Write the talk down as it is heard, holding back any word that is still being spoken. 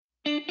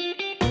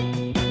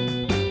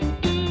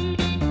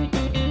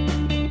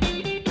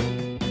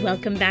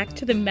Welcome back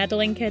to the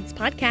Meddling Kids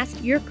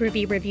Podcast, your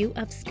groovy review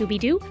of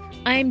Scooby-Doo.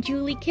 I'm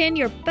Julie Kin,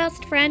 your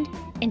best friend,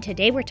 and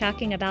today we're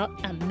talking about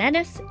A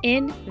Menace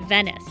in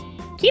Venice.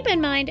 Keep in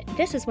mind,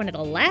 this is one of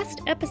the last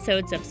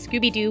episodes of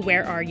Scooby-Doo,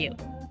 Where Are You?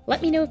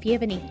 Let me know if you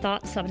have any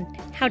thoughts on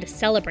how to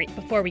celebrate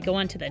before we go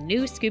on to the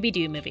new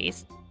Scooby-Doo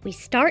movies. We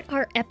start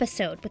our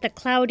episode with a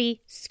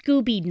cloudy,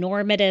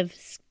 Scooby-normative,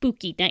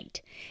 spooky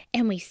night,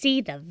 and we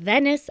see the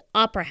Venice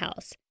Opera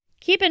House.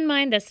 Keep in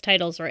mind this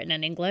title's written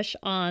in English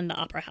on the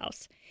Opera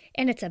House,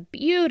 and it's a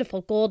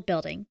beautiful gold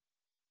building.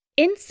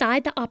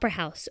 Inside the Opera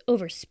House,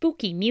 over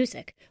spooky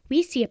music,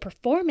 we see a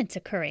performance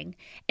occurring,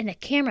 and the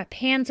camera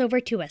pans over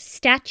to a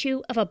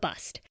statue of a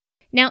bust.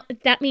 Now,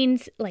 that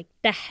means like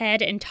the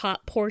head and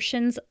top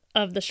portions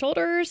of the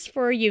shoulders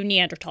for you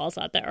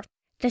Neanderthals out there.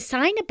 The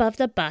sign above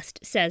the bust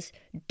says,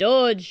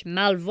 Doge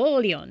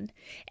Malvolio,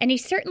 and he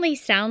certainly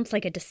sounds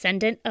like a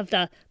descendant of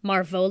the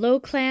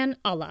Marvolo clan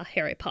a la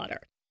Harry Potter.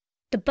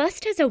 The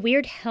bust has a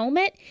weird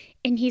helmet,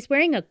 and he's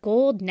wearing a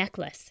gold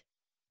necklace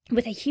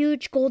with a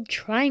huge gold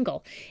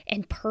triangle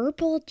and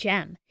purple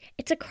gem.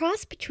 It's a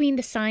cross between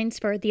the signs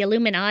for the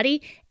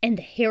Illuminati and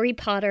the Harry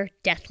Potter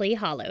Deathly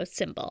Hallows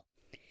symbol.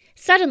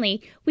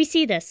 Suddenly, we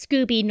see the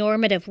Scooby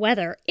normative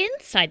weather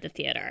inside the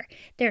theater.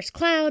 There's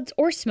clouds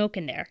or smoke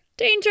in there.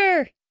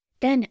 Danger!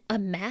 Then a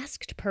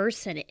masked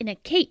person in a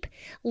cape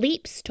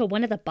leaps to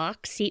one of the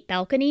box seat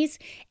balconies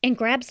and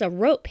grabs a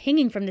rope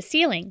hanging from the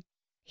ceiling.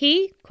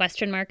 He, ?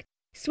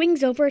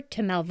 Swings over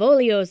to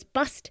Malvolio's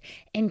bust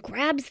and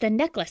grabs the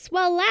necklace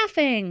while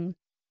laughing.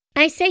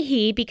 I say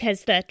he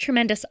because the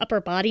tremendous upper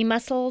body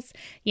muscles,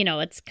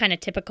 it's kind of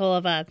typical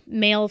of a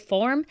male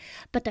form,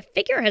 but the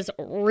figure has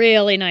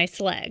really nice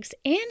legs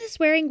and is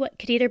wearing what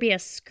could either be a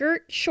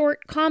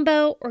skirt-short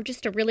combo or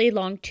just a really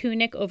long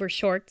tunic over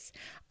shorts.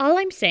 All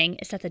I'm saying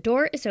is that the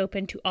door is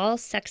open to all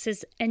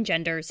sexes and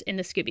genders in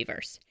the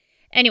Scoobyverse.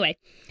 Anyway,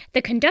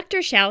 the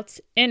conductor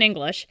shouts, in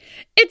English,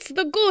 "It's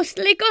the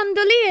ghostly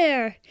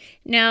gondolier!"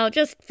 Now,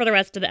 just for the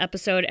rest of the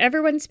episode,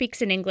 everyone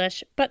speaks in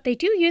English, but they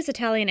do use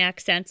Italian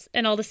accents,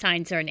 and all the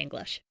signs are in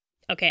English.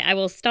 Okay, I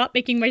will stop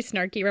making my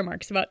snarky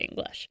remarks about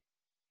English.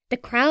 The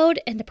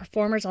crowd and the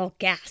performers all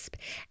gasp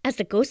as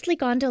the ghostly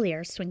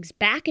gondolier swings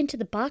back into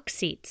the box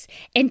seats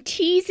and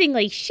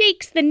teasingly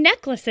shakes the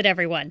necklace at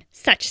everyone.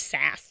 Such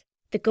sass.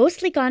 The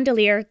ghostly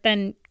gondolier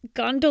then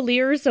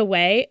gondoliers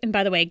away, and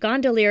by the way,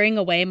 gondoliering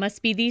away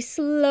must be the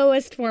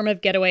slowest form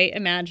of getaway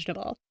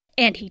imaginable.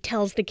 And he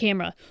tells the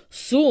camera,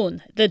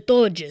 "Soon the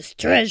Doge's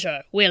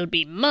treasure will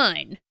be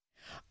mine."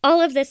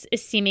 All of this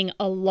is seeming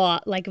a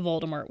lot like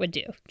Voldemort would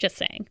do, just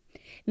saying.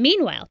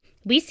 Meanwhile,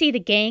 we see the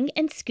gang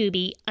and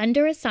Scooby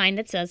under a sign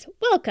that says,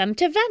 "Welcome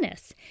to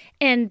Venice."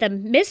 And the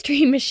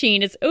mystery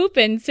machine is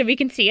open so we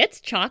can see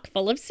it's chock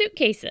full of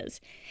suitcases.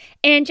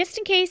 And just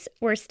in case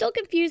we're still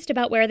confused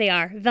about where they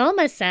are,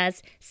 Velma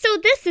says, "So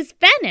this is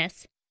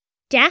Venice."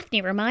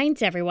 Daphne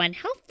reminds everyone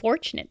how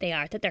fortunate they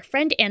are that their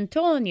friend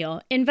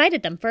Antonio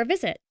invited them for a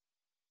visit.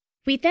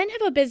 We then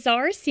have a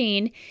bizarre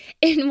scene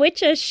in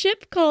which a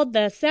ship called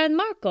the San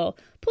Marco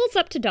pulls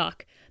up to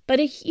dock, but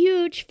a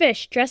huge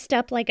fish dressed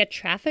up like a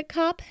traffic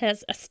cop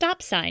has a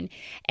stop sign,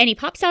 and he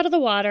pops out of the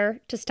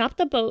water to stop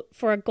the boat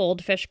for a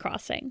goldfish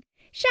crossing.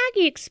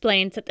 Shaggy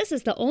explains that this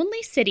is the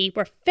only city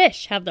where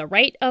fish have the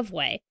right of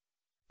way.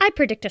 I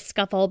predict a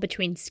scuffle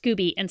between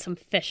Scooby and some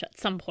fish at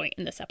some point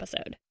in this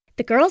episode.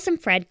 The girls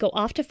and Fred go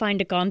off to find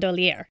a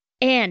gondolier,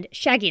 and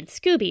Shaggy and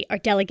Scooby are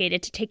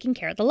delegated to taking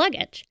care of the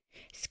luggage.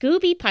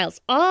 Scooby piles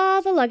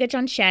all the luggage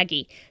on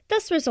Shaggy,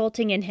 thus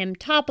resulting in him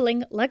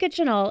toppling, luggage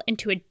and all,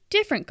 into a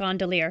different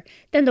gondolier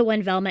than the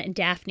one Velma and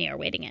Daphne are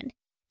waiting in.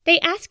 They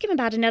ask him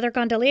about another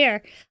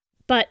gondolier,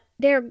 but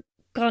they're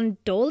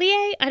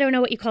gondolier? I don't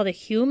know what you call the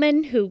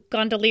human who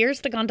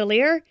gondoliers the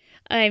gondolier.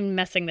 I'm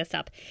messing this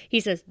up. He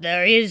says,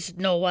 "There is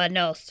no one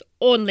else,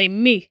 only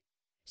me."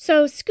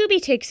 So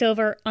Scooby takes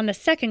over on the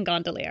second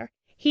gondolier.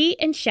 He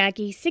and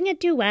Shaggy sing a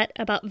duet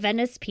about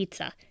Venice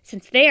pizza,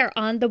 since they are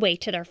on the way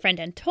to their friend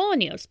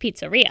Antonio's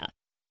pizzeria.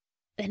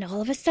 Then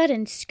all of a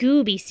sudden,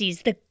 Scooby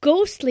sees the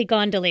ghostly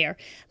gondolier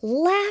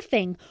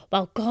laughing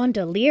while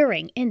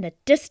gondoliering in the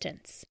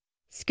distance.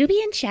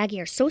 Scooby and Shaggy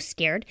are so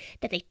scared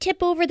that they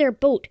tip over their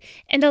boat,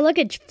 and the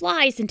luggage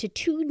flies into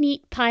two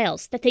neat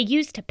piles that they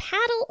use to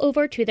paddle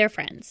over to their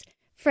friends.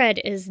 Fred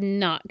is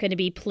not going to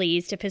be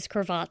pleased if his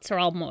cravats are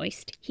all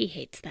moist. He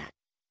hates that.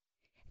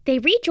 They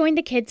rejoin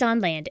the kids on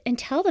land and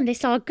tell them they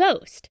saw a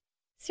ghost.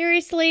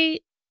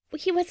 Seriously,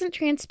 he wasn't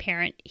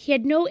transparent. He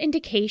had no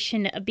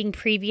indication of being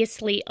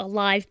previously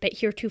alive but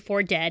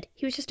heretofore dead.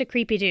 He was just a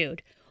creepy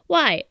dude.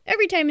 Why?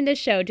 Every time in this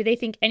show do they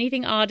think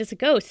anything odd is a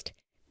ghost?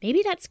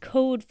 Maybe that's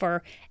code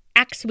for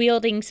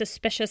axe-wielding,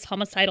 suspicious,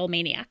 homicidal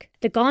maniac.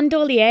 The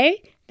gondolier,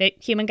 the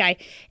human guy,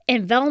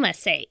 and Velma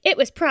say it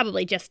was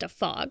probably just a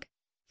fog.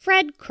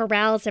 Fred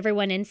corrals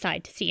everyone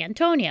inside to see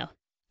Antonio.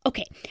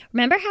 Okay,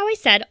 remember how I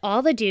said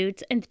all the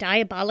dudes in the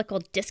Diabolical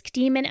Disc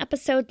Demon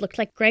episode looked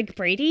like Greg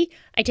Brady?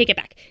 I take it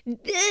back.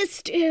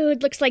 This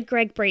dude looks like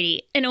Greg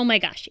Brady. And oh my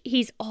gosh,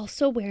 he's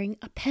also wearing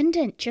a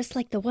pendant just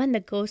like the one the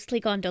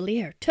ghostly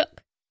gondolier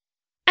took.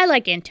 I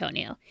like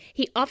Antonio.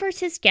 He offers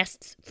his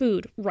guests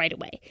food right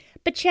away,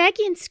 but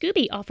Shaggy and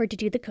Scooby offer to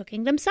do the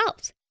cooking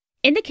themselves.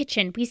 In the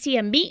kitchen, we see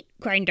a meat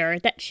grinder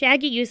that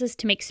Shaggy uses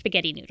to make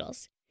spaghetti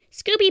noodles.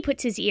 Scooby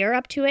puts his ear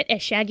up to it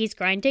as Shaggy's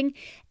grinding,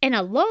 and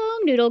a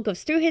long noodle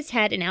goes through his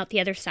head and out the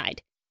other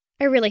side.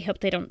 I really hope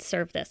they don't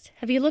serve this.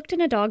 Have you looked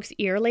in a dog's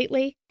ear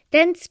lately?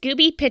 Then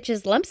Scooby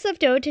pitches lumps of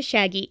dough to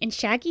Shaggy, and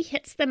Shaggy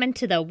hits them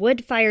into the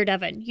wood-fired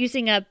oven,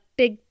 using a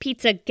big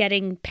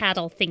pizza-getting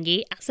paddle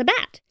thingy as a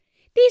bat.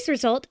 These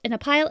result in a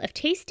pile of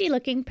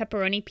tasty-looking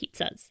pepperoni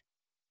pizzas.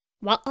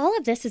 While all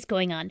of this is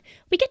going on,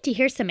 we get to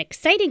hear some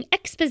exciting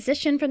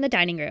exposition from the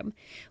dining room.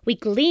 We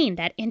glean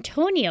that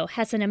Antonio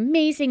has an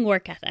amazing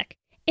work ethic.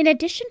 In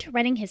addition to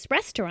running his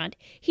restaurant,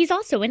 he's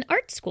also in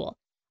art school.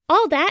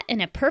 All that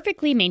in a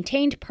perfectly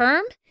maintained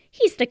perm?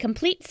 He's the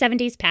complete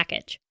 70s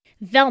package.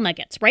 Velma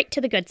gets right to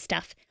the good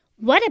stuff.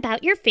 What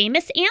about your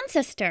famous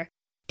ancestor,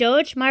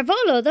 Doge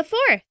Marvolo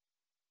IV?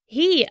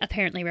 He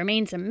apparently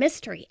remains a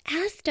mystery,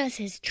 as does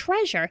his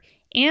treasure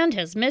and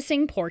his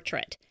missing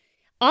portrait.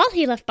 All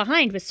he left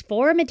behind was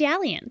 4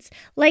 medallions,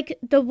 like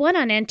the one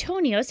on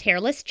Antonio's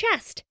hairless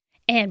chest.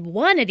 And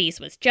one of these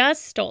was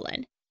just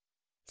stolen.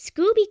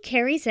 Scooby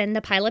carries in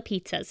the pile of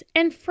pizzas,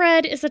 and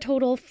Fred is a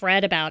total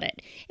Fred about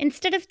it.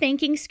 Instead of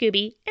thanking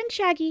Scooby and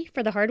Shaggy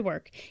for the hard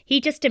work,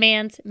 he just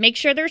demands, make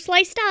sure they're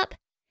sliced up.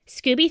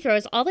 Scooby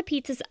throws all the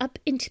pizzas up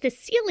into the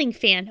ceiling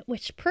fan,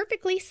 which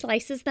perfectly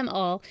slices them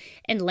all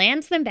and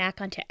lands them back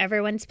onto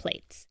everyone's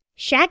plates.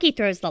 Shaggy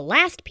throws the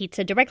last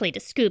pizza directly to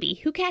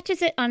Scooby, who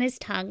catches it on his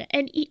tongue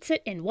and eats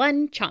it in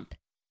one chomp.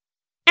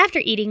 After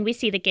eating, we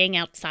see the gang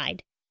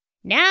outside.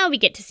 Now we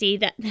get to see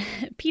that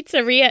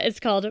pizzeria is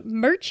called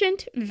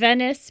Merchant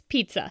Venice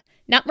Pizza,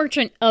 not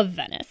Merchant of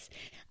Venice.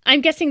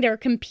 I'm guessing there are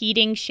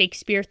competing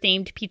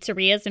Shakespeare-themed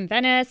pizzerias in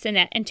Venice, and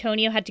that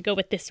Antonio had to go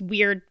with this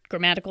weird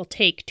grammatical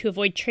take to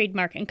avoid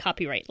trademark and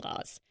copyright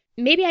laws.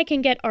 Maybe I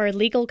can get our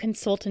legal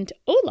consultant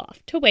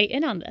Olaf to weigh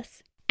in on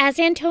this. As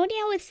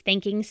Antonio is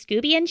thanking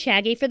Scooby and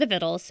Shaggy for the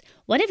victuals,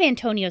 one of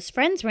Antonio's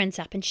friends runs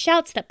up and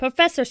shouts that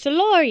Professor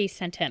Solari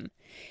sent him.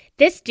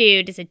 This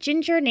dude is a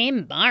ginger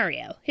named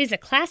Mario, who's a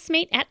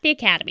classmate at the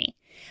academy.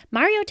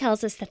 Mario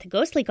tells us that the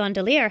ghostly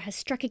gondolier has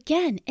struck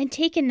again and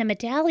taken the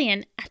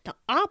medallion at the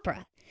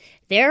opera.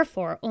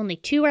 Therefore, only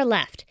 2 are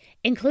left,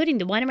 including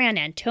the one around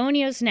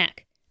Antonio's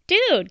neck.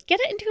 Dude, get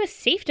it into a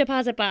safe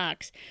deposit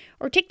box,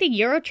 or take the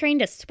Eurotrain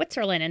to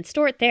Switzerland and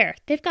store it there.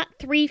 They've got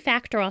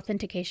 3-factor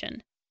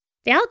authentication.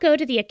 They all go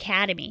to the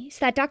academy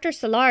so that Dr.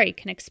 Solari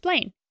can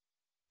explain.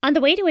 On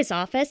the way to his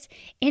office,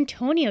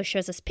 Antonio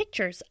shows us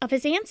pictures of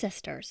his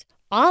ancestors,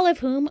 all of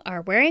whom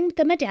are wearing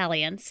the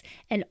medallions,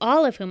 and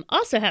all of whom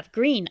also have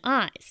green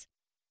eyes.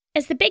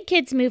 As the big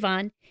kids move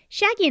on,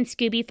 Shaggy and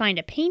Scooby find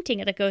a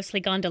painting of the ghostly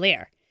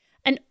gondolier.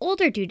 An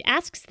older dude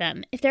asks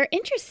them if they're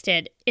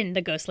interested in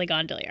the ghostly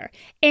gondolier,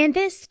 and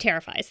this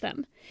terrifies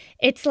them.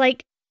 It's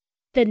like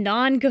the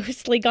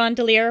non-ghostly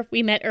gondolier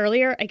we met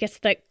earlier, I guess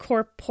the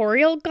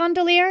corporeal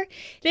gondolier.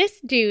 This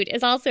dude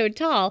is also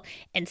tall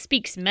and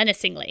speaks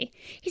menacingly.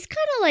 He's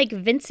kind of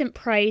like Vincent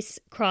Price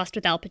crossed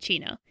with Al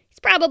Pacino. He's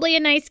probably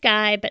a nice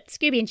guy, but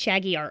Scooby and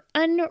Shaggy are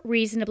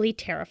unreasonably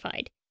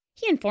terrified.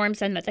 He informs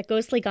them that the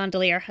ghostly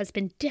gondolier has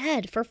been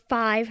dead for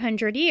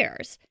 500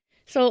 years.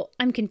 So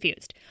I'm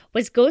confused.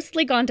 Was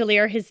ghostly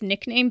gondolier his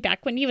nickname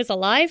back when he was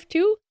alive,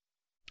 too?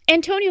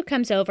 Antonio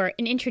comes over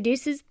and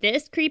introduces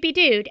this creepy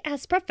dude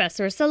as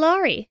Professor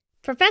Solari.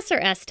 Professor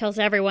S tells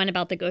everyone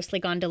about the ghostly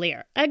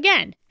gondolier.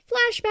 Again,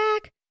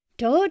 flashback.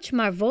 Doge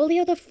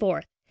Marvolio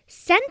IV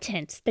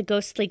sentenced the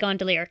ghostly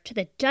gondolier to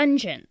the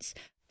dungeons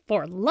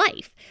for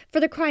life for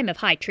the crime of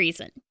high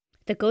treason.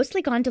 The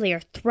ghostly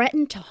gondolier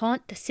threatened to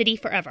haunt the city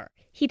forever.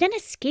 He then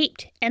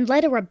escaped and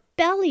led a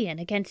rebellion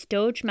against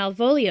Doge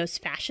Malvolio's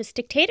fascist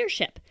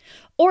dictatorship,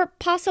 or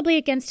possibly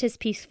against his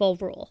peaceful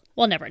rule.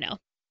 We'll never know.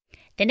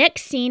 The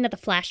next scene of the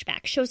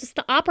flashback shows us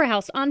the opera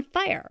house on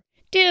fire.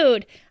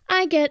 Dude,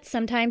 I get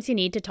sometimes you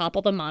need to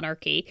topple the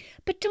monarchy,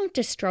 but don't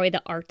destroy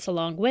the arts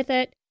along with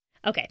it.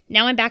 Okay,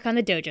 now I'm back on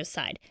the dojo's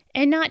side,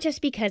 and not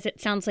just because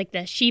it sounds like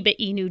the Shiba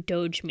Inu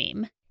Doge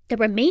meme. The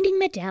remaining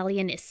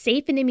medallion is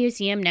safe in the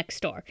museum next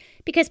door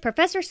because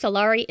Professor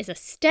Solari is a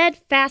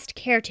steadfast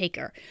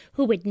caretaker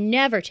who would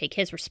never take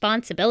his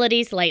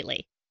responsibilities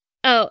lightly.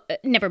 Oh,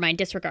 never mind,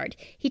 disregard.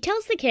 He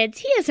tells the kids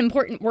he has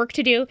important work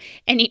to do,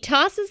 and he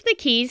tosses the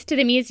keys to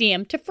the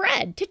museum to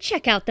Fred to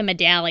check out the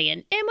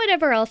medallion and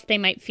whatever else they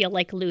might feel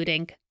like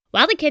looting.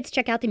 While the kids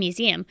check out the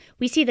museum,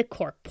 we see the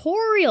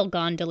corporeal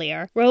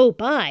gondolier row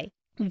by.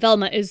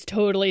 Velma is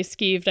totally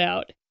skeeved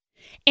out.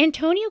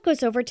 Antonio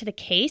goes over to the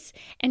case,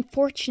 and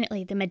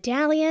fortunately the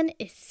medallion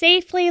is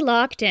safely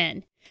locked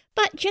in.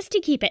 But just to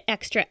keep it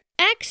extra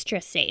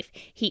safe,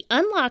 he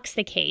unlocks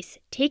the case,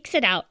 takes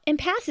it out, and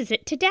passes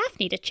it to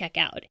Daphne to check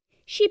out.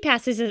 She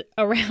passes it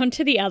around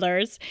to the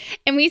others,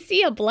 and we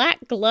see a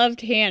black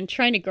gloved hand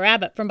trying to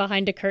grab it from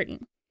behind a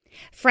curtain.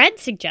 Fred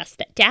suggests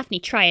that Daphne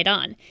try it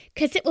on,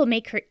 because it will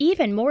make her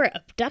even more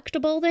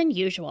abductable than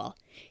usual.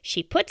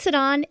 She puts it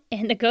on,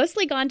 and the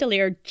ghostly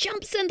gondolier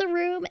jumps in the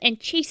room and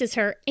chases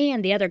her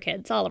and the other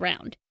kids all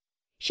around.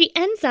 She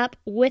ends up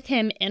with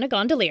him in a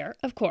gondolier,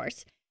 of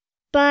course.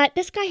 But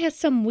this guy has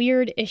some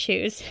weird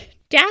issues.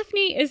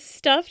 Daphne is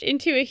stuffed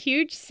into a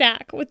huge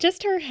sack with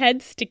just her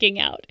head sticking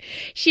out.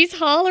 She's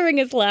hollering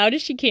as loud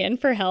as she can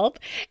for help,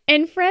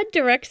 and Fred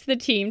directs the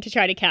team to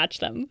try to catch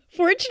them.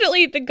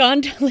 Fortunately, the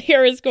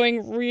gondolier is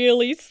going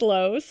really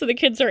slow, so the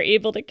kids are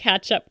able to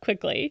catch up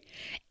quickly.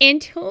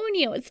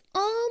 Antonio is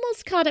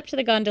almost caught up to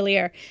the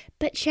gondolier,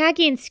 but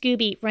Shaggy and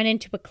Scooby run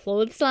into a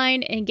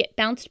clothesline and get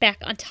bounced back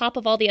on top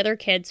of all the other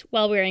kids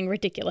while wearing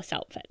ridiculous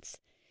outfits.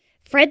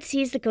 Fred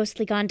sees the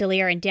ghostly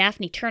gondolier and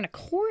Daphne turn a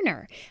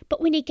corner, but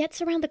when he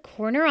gets around the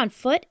corner on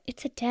foot,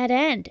 it's a dead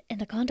end,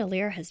 and the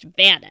gondolier has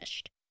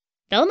vanished.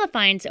 Velma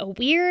finds a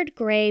weird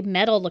gray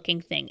metal-looking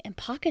thing and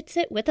pockets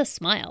it with a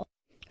smile.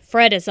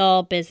 Fred is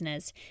all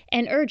business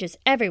and urges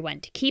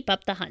everyone to keep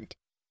up the hunt.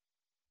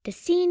 The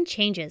scene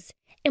changes,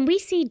 and we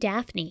see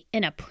Daphne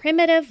in a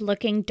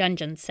primitive-looking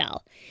dungeon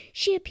cell.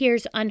 She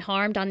appears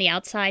unharmed on the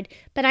outside,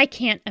 but I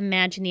can't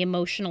imagine the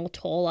emotional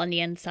toll on the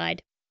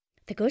inside.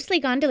 The ghostly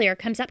gondolier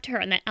comes up to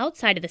her on the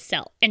outside of the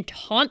cell and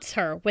taunts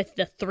her with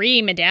the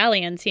 3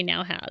 medallions he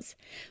now has.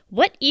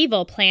 What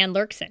evil plan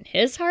lurks in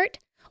his heart?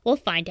 We'll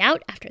find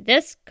out after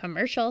this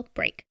commercial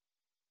break.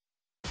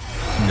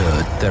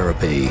 Nerd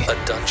Therapy,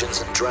 a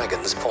Dungeons &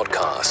 Dragons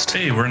podcast.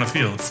 Hey, we're in a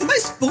field. It's the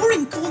most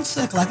boring corn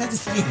circle I've ever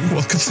seen.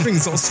 Well, considering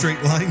it's all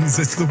straight lines,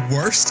 it's the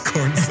worst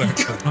corn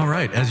circle. All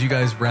right, as you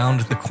guys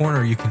round the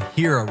corner, you can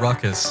hear a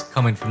ruckus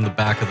coming from the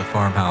back of the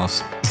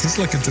farmhouse. Is this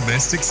like a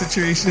domestic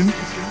situation?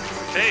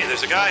 Hey,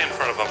 there's a guy in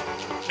front of them.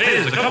 Hey,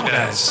 there's a couple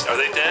guys. Are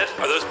they dead?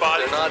 Are those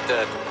bodies? They're not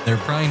dead. They're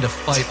trying to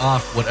fight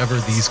off whatever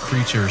these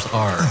creatures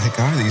are. The heck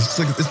are these?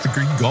 It's the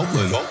Green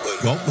Goblin.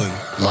 Goblin.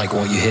 Like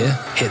what you hear?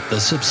 Hit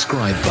the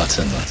subscribe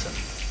button.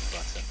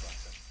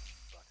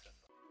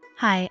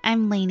 Hi,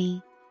 I'm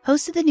Lainey,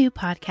 host of the new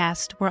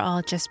podcast, We're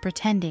All Just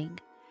Pretending.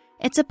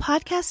 It's a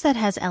podcast that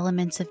has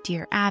elements of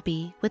Dear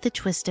Abby with a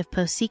twist of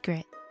Post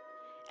Secret.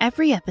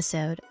 Every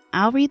episode,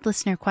 I'll read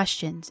listener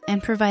questions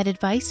and provide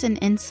advice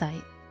and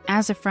insight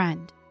as a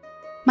friend.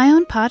 My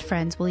own pod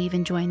friends will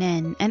even join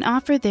in and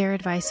offer their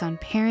advice on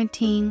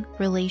parenting,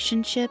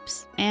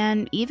 relationships,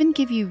 and even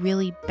give you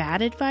really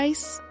bad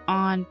advice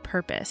on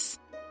purpose.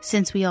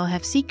 Since we all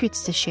have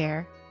secrets to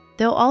share,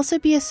 there'll also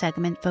be a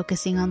segment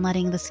focusing on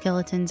letting the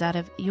skeletons out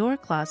of your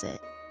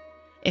closet.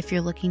 If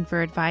you're looking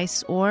for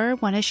advice or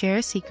want to share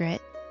a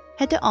secret,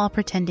 head to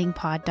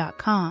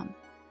allpretendingpod.com.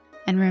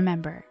 And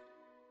remember,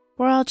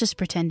 we're all just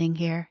pretending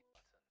here.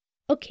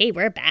 Okay,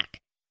 we're back.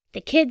 The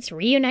kids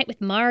reunite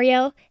with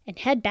Mario and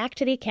head back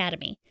to the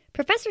academy.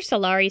 Professor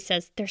Solari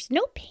says there's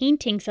no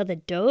paintings of the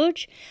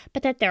Doge,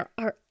 but that there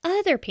are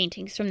other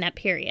paintings from that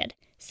period.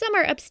 Some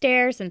are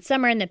upstairs and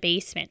some are in the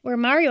basement, where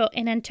Mario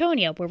and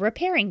Antonio were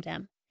repairing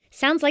them.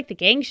 Sounds like the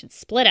gang should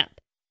split up.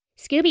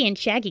 Scooby and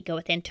Shaggy go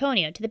with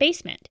Antonio to the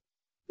basement.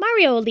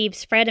 Mario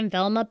leaves Fred and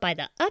Velma by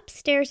the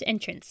upstairs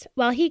entrance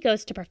while he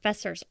goes to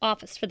Professor's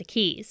office for the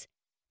keys.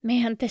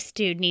 Man, this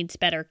dude needs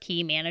better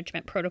key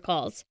management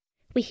protocols.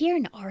 We hear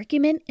an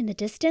argument in the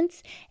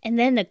distance, and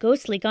then the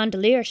ghostly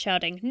gondolier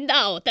shouting,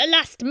 "Now the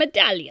last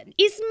medallion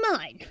is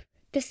mine!"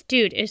 This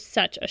dude is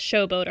such a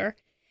showboater.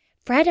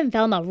 Fred and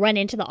Velma run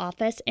into the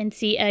office and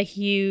see a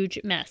huge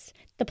mess.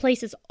 The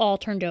place is all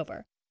turned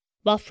over.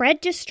 While Fred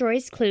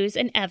destroys clues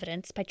and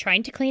evidence by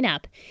trying to clean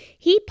up,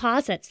 he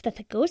posits that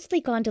the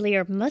ghostly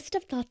gondolier must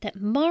have thought that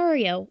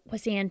Mario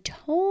was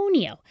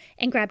Antonio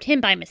and grabbed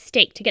him by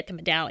mistake to get the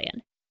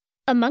medallion.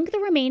 Among the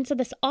remains of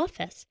this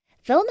office,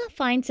 Velma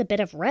finds a bit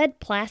of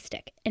red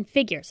plastic and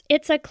figures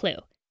it's a clue.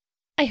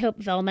 I hope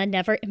Velma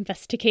never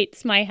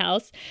investigates my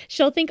house.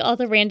 She'll think all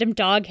the random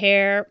dog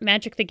hair,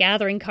 Magic the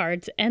Gathering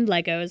cards, and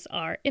Legos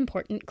are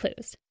important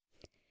clues.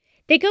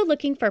 They go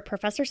looking for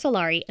Professor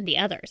Solari and the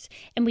others,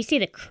 and we see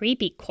the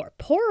creepy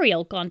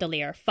corporeal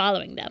gondolier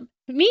following them.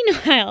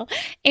 Meanwhile,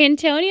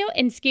 Antonio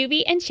and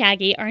Scooby and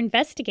Shaggy are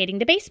investigating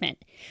the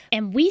basement,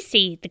 and we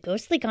see the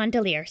ghostly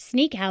gondolier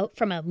sneak out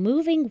from a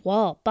moving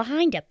wall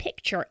behind a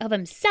picture of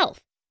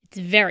himself. It's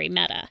very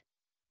meta.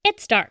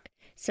 It's dark,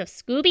 so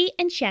Scooby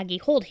and Shaggy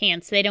hold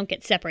hands so they don't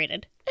get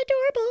separated.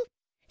 Adorable.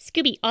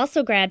 Scooby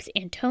also grabs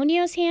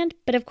Antonio's hand,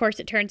 but of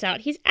course it turns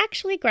out he's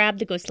actually grabbed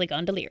the ghostly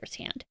gondolier's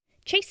hand.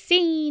 Chase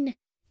scene!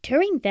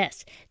 During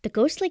this, the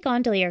ghostly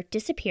gondolier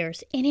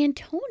disappears and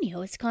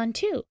Antonio is gone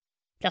too.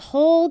 The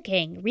whole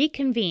gang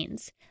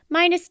reconvenes,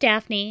 minus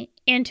Daphne,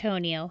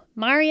 Antonio,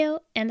 Mario,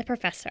 and the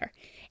professor.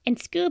 And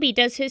Scooby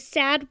does his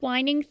sad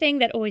whining thing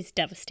that always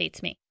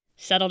devastates me.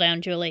 Settle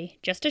down, Julie.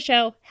 Just a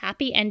show.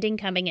 Happy ending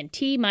coming in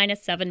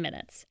T-7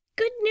 minutes.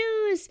 Good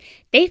news!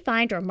 They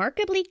find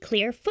remarkably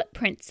clear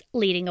footprints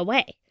leading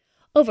away.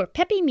 Over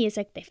peppy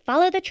music, they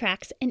follow the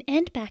tracks and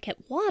end back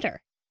at water.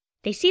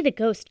 They see the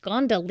ghost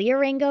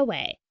gondoliering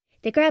away.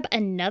 They grab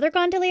another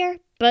gondolier,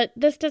 but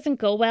this doesn't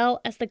go well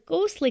as the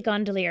ghostly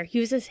gondolier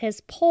uses his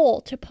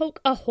pole to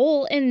poke a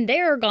hole in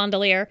their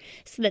gondolier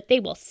so that they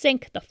will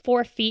sink the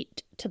 4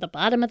 feet to the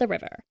bottom of the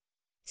river.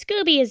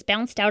 Scooby is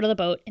bounced out of the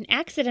boat and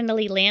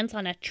accidentally lands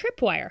on a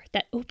tripwire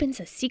that opens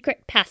a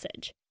secret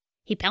passage.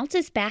 He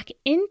bounces back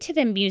into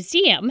the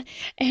museum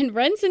and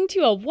runs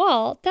into a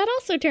wall that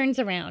also turns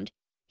around.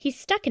 He's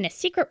stuck in a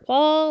secret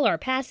wall or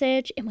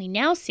passage, and we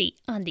now see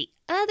on the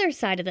other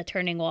side of the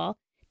turning wall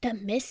the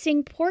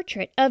missing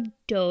portrait of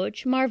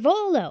Doge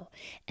Marvolo.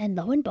 And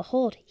lo and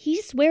behold,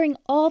 he's wearing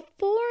all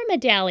 4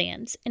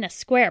 medallions in a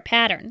square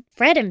pattern.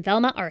 Fred and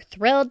Velma are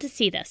thrilled to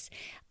see this.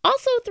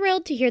 Also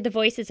thrilled to hear the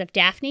voices of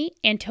Daphne,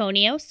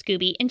 Antonio,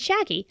 Scooby, and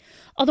Shaggy,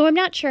 although I'm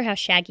not sure how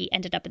Shaggy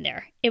ended up in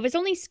there. It was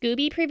only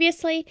Scooby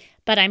previously,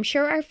 but I'm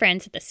sure our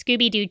friends at the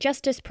Scooby-Doo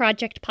Justice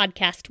Project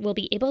podcast will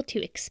be able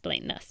to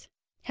explain this.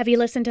 Have you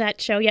listened to that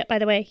show yet, by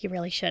the way? You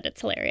really should. It's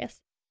hilarious.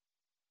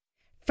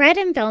 Fred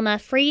and Velma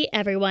free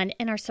everyone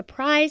and are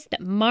surprised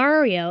that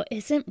Mario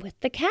isn't with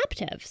the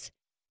captives.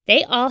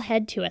 They all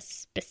head to a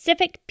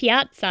specific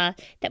piazza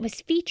that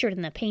was featured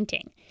in the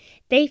painting.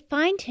 They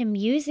find him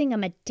using a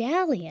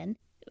medallion,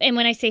 and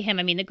when I say him,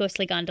 I mean the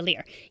ghostly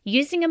gondolier,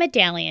 using a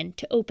medallion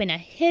to open a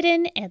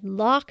hidden and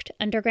locked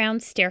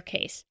underground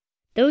staircase.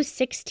 Those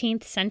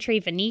 16th century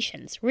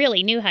Venetians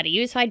really knew how to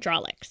use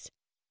hydraulics.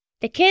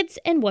 The kids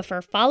and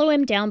Woofer follow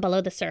him down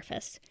below the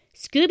surface.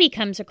 Scooby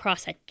comes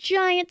across a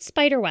giant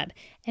spider web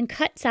and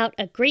cuts out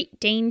a Great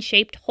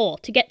Dane-shaped hole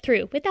to get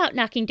through without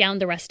knocking down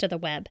the rest of the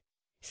web.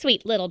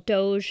 Sweet little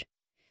Doge.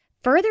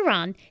 Further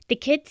on, the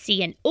kids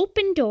see an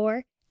open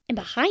door, and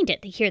behind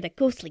it they hear the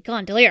ghostly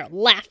gondolier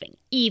laughing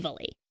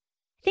evilly.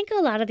 I think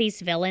a lot of these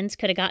villains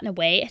could have gotten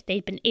away if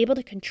they'd been able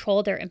to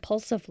control their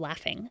impulsive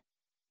laughing.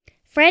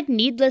 Fred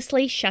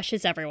needlessly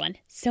shushes everyone.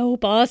 So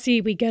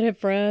bossy, we get it,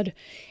 Fred.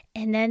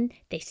 And then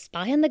they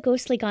spy on the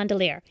ghostly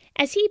gondolier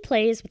as he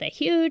plays with a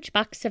huge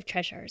box of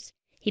treasures.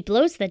 He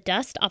blows the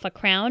dust off a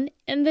crown,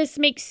 and this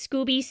makes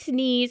Scooby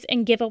sneeze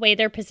and give away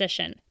their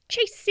position.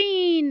 Chase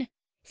scene!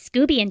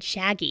 Scooby and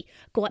Shaggy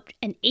go up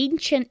an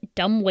ancient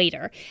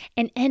dumbwaiter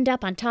and end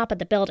up on top of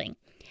the building.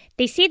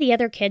 They see the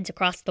other kids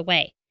across the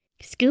way.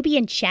 Scooby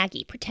and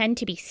Shaggy pretend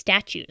to be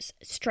statues,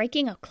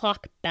 striking a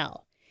clock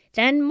bell.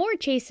 Then more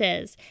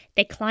chases.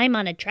 They climb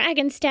on a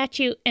dragon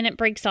statue, and it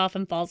breaks off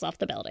and falls off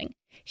the building.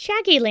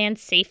 Shaggy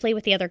lands safely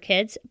with the other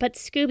kids, but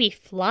Scooby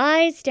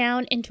flies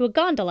down into a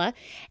gondola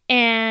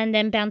and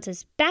then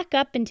bounces back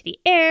up into the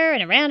air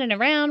and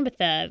around with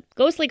the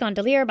ghostly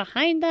gondolier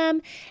behind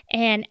them.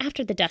 And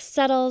after the dust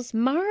settles,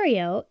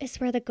 Mario is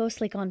where the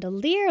ghostly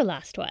gondolier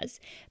last was,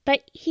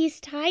 but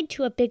he's tied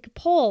to a big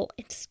pole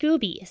and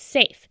Scooby is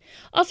safe.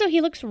 Also,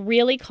 he looks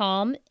really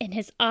calm and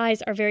his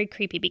eyes are very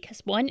creepy because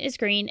one is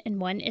green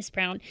and one is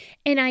brown.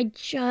 And I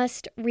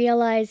just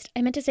realized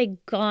I meant to say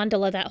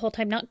gondola that whole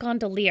time, not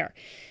gondolier.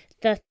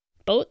 The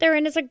boat they're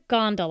in is a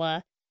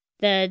gondola.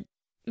 The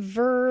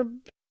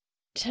verb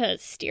to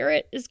steer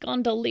it is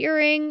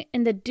gondoliering,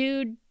 and the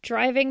dude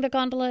driving the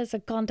gondola is a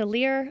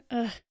gondolier.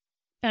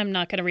 I'm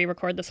not going to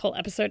re-record this whole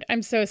episode.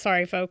 I'm so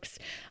sorry, folks.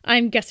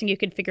 I'm guessing you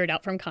could figure it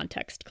out from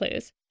context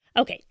clues.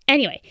 Okay,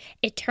 anyway,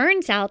 it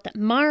turns out that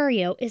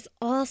Mario is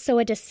also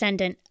a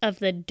descendant of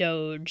the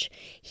Doge.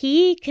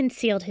 He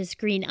concealed his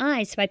green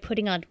eyes by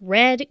putting on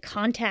red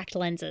contact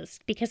lenses,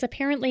 because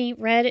apparently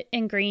red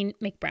and green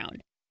make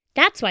brown.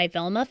 That's why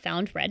Velma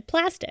found red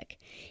plastic.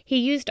 He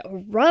used a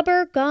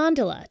rubber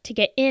gondola to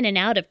get in and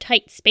out of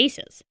tight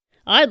spaces.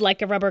 I'd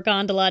like a rubber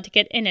gondola to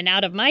get in and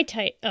out of my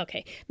tight...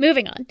 Okay,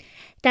 moving on.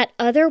 That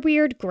other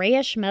weird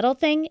grayish metal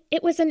thing,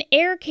 it was an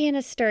air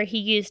canister he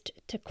used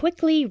to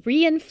quickly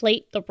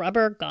reinflate the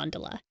rubber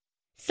gondola.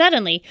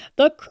 Suddenly,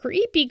 the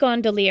creepy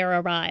gondolier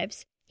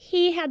arrives.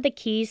 He had the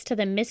keys to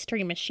the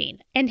mystery machine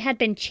and had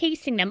been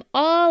chasing them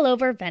all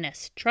over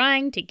Venice,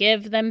 trying to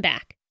give them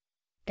back.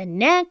 The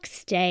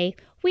next day,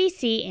 we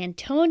see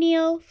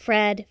Antonio,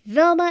 Fred,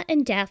 Velma,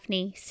 and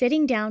Daphne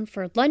sitting down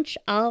for lunch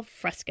al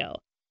fresco.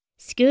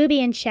 Scooby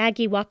and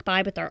Shaggy walk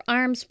by with their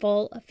arms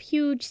full of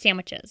huge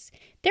sandwiches.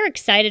 They're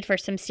excited for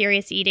some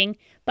serious eating,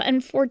 but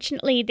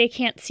unfortunately they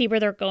can't see where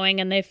they're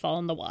going and they fall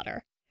in the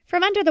water.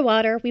 From under the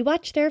water, we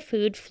watch their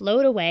food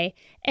float away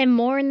and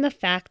mourn the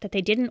fact that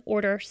they didn't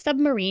order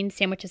submarine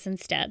sandwiches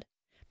instead.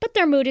 But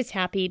their mood is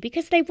happy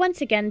because they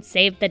once again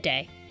saved the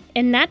day.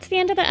 And that's the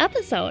end of the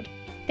episode.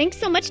 Thanks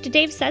so much to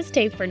Dave Says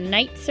Dave for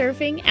Night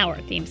Surfing, our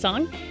theme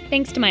song.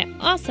 Thanks to my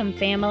awesome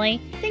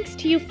family. Thanks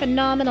to you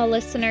phenomenal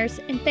listeners.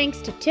 And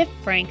thanks to Tiff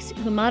Franks,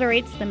 who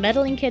moderates the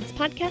Meddling Kids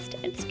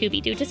podcast and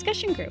Scooby-Doo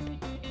discussion group.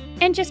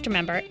 And just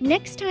remember,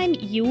 next time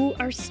you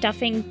are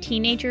stuffing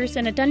teenagers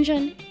in a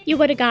dungeon, you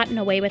would have gotten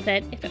away with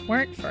it if it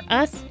weren't for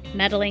us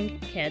meddling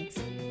kids.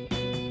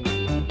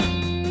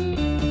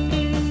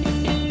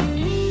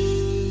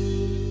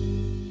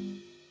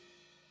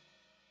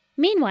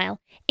 Meanwhile,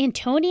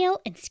 Antonio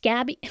and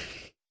Scabby...